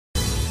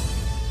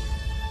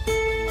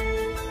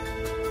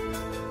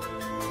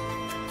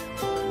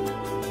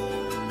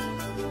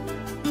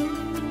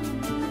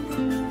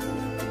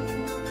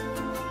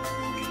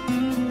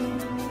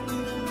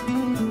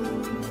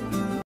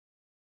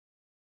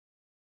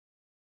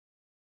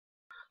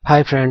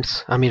Hi friends,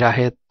 আমি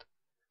রাহেত।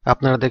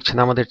 আপনারা দেখছেন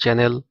আমাদের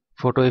channel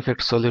photo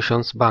effect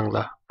solutions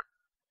Bangla.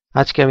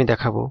 আজকে আমি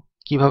দেখাবো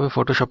কিভাবে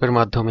ফটোশপের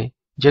মাধ্যমে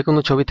যে কোনো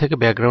ছবি থেকে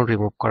ব্যাকগ্রাউন্ড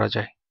রিমুভ করা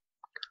যায়।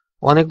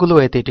 অনেকগুলো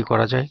ওয়েতে এটি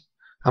করা যায়।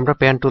 আমরা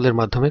প্যান টুলের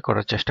মাধ্যমে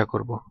করার চেষ্টা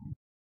করব।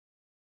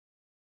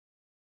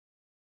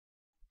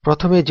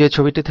 প্রথমে যে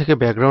ছবিটি থেকে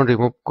ব্যাকগ্রাউন্ড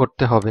রিমুভ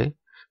করতে হবে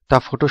তা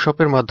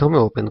ফটোশপের মাধ্যমে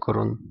ওপেন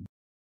করুন।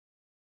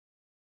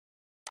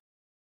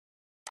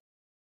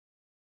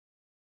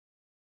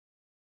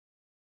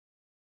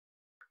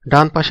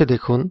 ডান পাশে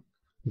দেখুন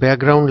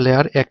ব্যাকগ্রাউন্ড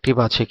লেয়ার অ্যাক্টিভ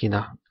আছে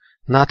কিনা।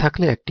 না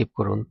থাকলে অ্যাক্টিভ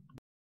করুন।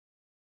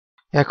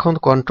 এখন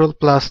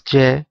Ctrl+J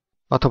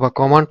অথবা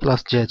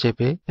Command+J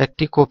চেপে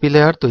একটি কপি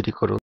লেয়ার তৈরি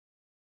করুন।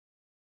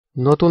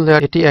 নতুন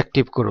লেয়ার এটি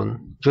অ্যাক্টিভ করুন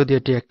যদি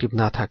এটি অ্যাক্টিভ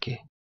না থাকে।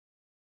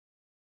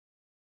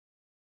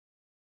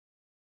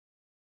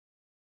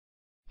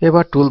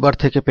 এবার টুলবার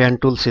থেকে প্যান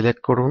টুল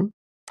সিলেক্ট করুন।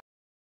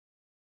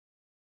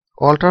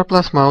 অল্টার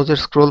প্লাস মাউসের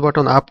স্ক্রোল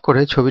বাটন আপ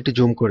করে ছবিটি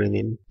জুম করে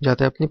নিন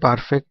যাতে আপনি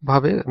পারফেক্ট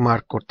ভাবে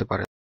মার্ক করতে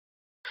পারেন।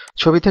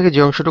 ছবি থেকে যে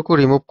অংশটুকু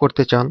রিমুভ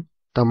করতে চান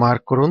তা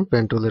মার্ক করুন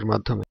প্যান টুলের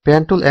মাধ্যমে।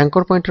 প্যান টুল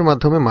অ্যাঙ্কর পয়েন্টের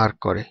মাধ্যমে মার্ক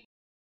করে।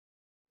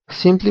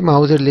 সিম্পলি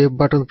মাউসের লেফট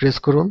বাটন প্রেস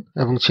করুন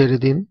এবং ছেড়ে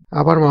দিন।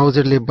 আবার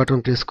মাউসের লেফট বাটন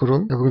প্রেস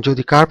করুন এবং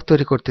যদি কার্ভ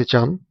তৈরি করতে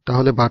চান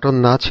তাহলে বাটন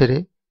না ছেড়ে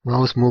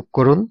মাউস মুভ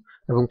করুন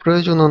এবং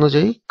প্রয়োজন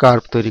অনুযায়ী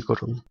কার্ভ তৈরি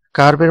করুন।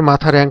 কার্ভের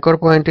মাথার অ্যাঙ্কর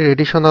পয়েন্টের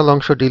এডিশনাল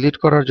অংশ ডিলিট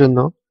করার জন্য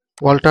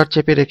অল্টার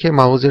চেপে রেখে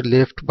মাউসের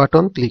লেফট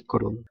বাটন ক্লিক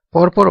করুন।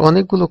 পরপর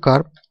অনেকগুলো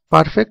কার্ভ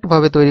পারফেক্ট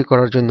ভাবে তৈরি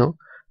করার জন্য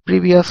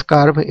প্রিভিয়াস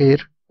কার্ভ এর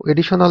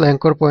এডিশনাল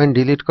অ্যাঙ্কর পয়েন্ট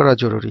ডিলিট করা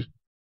জরুরি।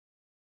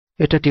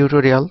 এটা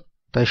টিউটোরিয়াল,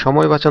 তাই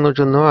সময় বাঁচানোর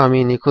জন্য আমি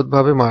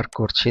নিখুঁতভাবে মার্ক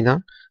করছি না।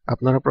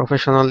 আপনারা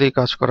প্রফেশনালি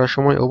কাজ করার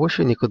সময়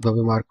অবশ্যই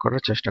নিখুঁতভাবে মার্ক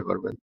করার চেষ্টা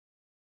করবেন।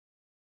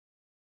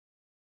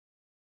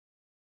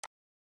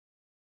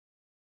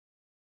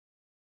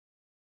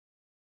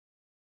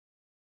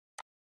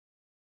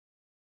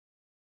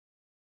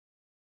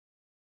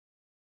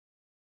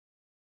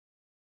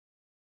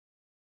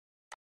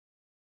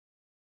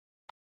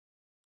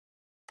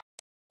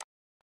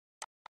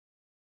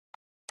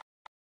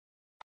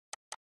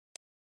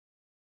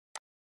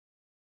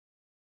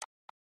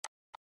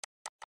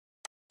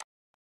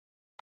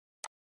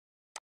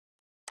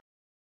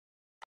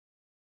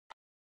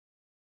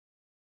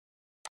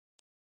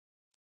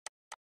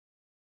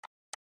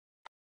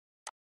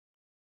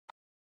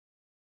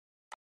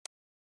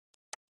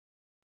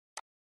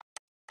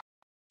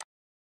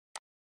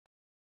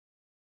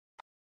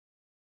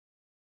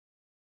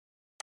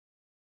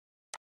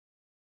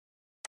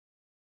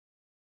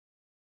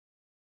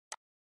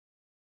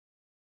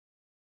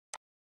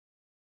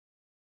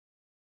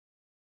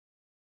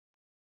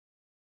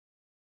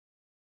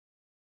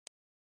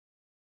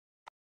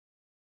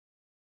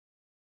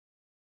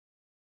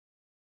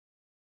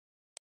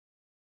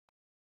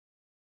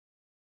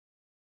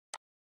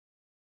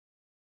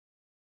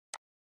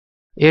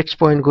 এডজ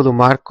পয়েন্টগুলো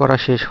মার্ক করা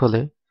শেষ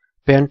হলে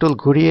প্যান টুল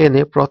ঘুরিয়ে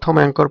এনে প্রথম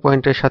অ্যাঙ্কর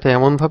পয়েন্টের সাথে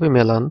এমনভাবে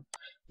মেলান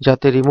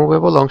যাতে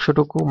রিমুভেবল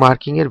অংশটুকু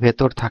মার্কিং এর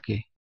ভেতর থাকে।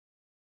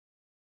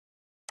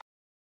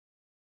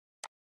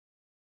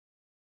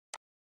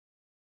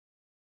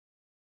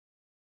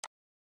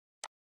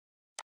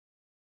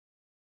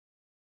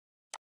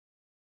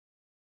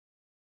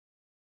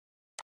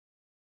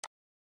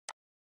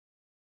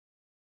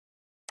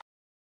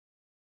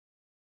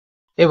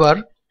 এবার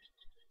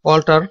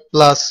অল্টার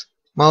প্লাস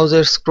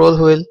মাউসের স্ক্রোল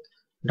হুইল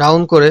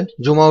ডাউন করে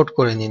জুম আউট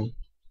করে নিন।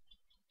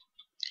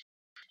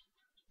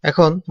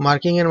 এখন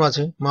মার্কিং এর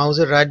মাঝে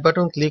মাউসের রাইট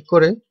বাটন ক্লিক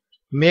করে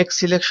মেক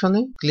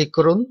সিলেকশনে ক্লিক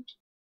করুন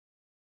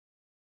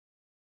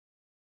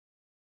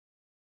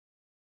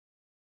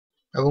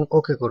এবং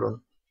ওকে করুন।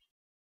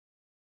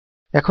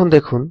 এখন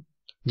দেখুন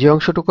যে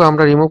অংশটুকু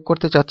আমরা রিমুভ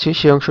করতে চাচ্ছি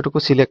সেই অংশটুকু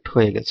সিলেক্ট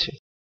হয়ে গেছে।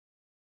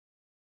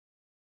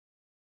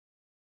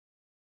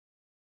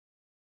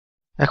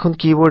 এখন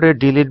কিবোর্ডের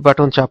ডিলিট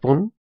বাটন চাপুন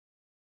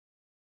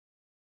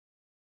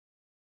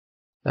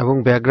এবং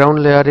ব্যাকগ্রাউন্ড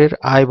লেয়ারের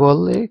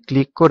আইবলে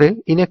ক্লিক করে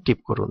ইনঅ্যাক্টিভ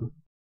করুন।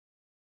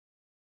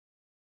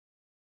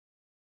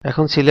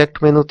 এখন সিলেক্ট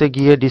মেনুতে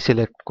গিয়ে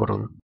ডিসিলেক্ট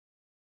করুন।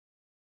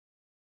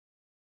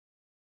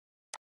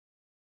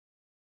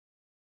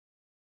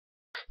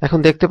 এখন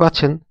দেখতে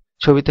পাচ্ছেন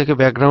ছবি থেকে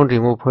ব্যাকগ্রাউন্ড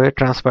রিমুভ হয়ে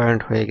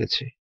ট্রান্সপারেন্ট হয়ে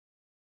গেছে।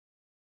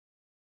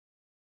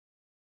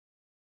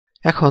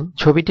 এখন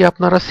ছবিটি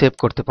আপনারা সেভ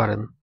করতে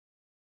পারেন।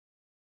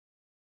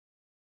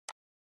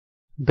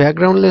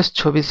 ব্যাকগ্রাউন্ডলেস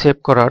ছবি সেভ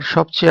করার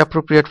সবচেয়ে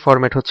অ্যাপ্রোপ্রিয়েট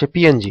ফরম্যাট হচ্ছে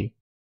পিএনজি।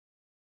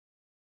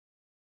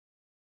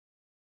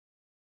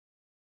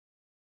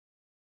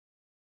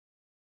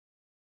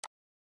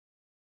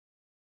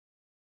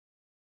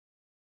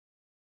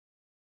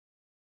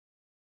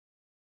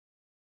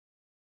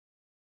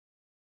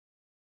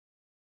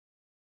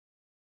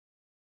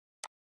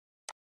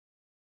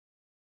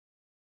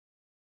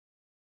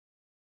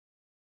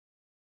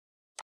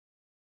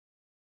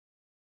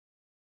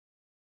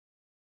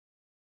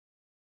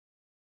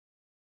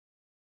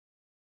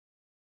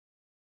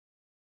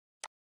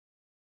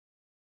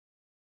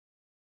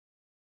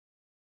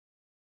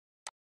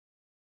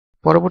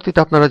 পরবর্তীতে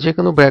আপনারা যে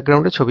কোনো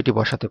ব্যাকগ্রাউন্ডে ছবিটি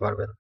বসাতে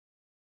পারবেন।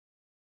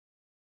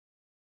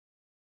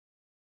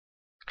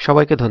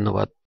 সবাইকে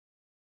ধন্যবাদ।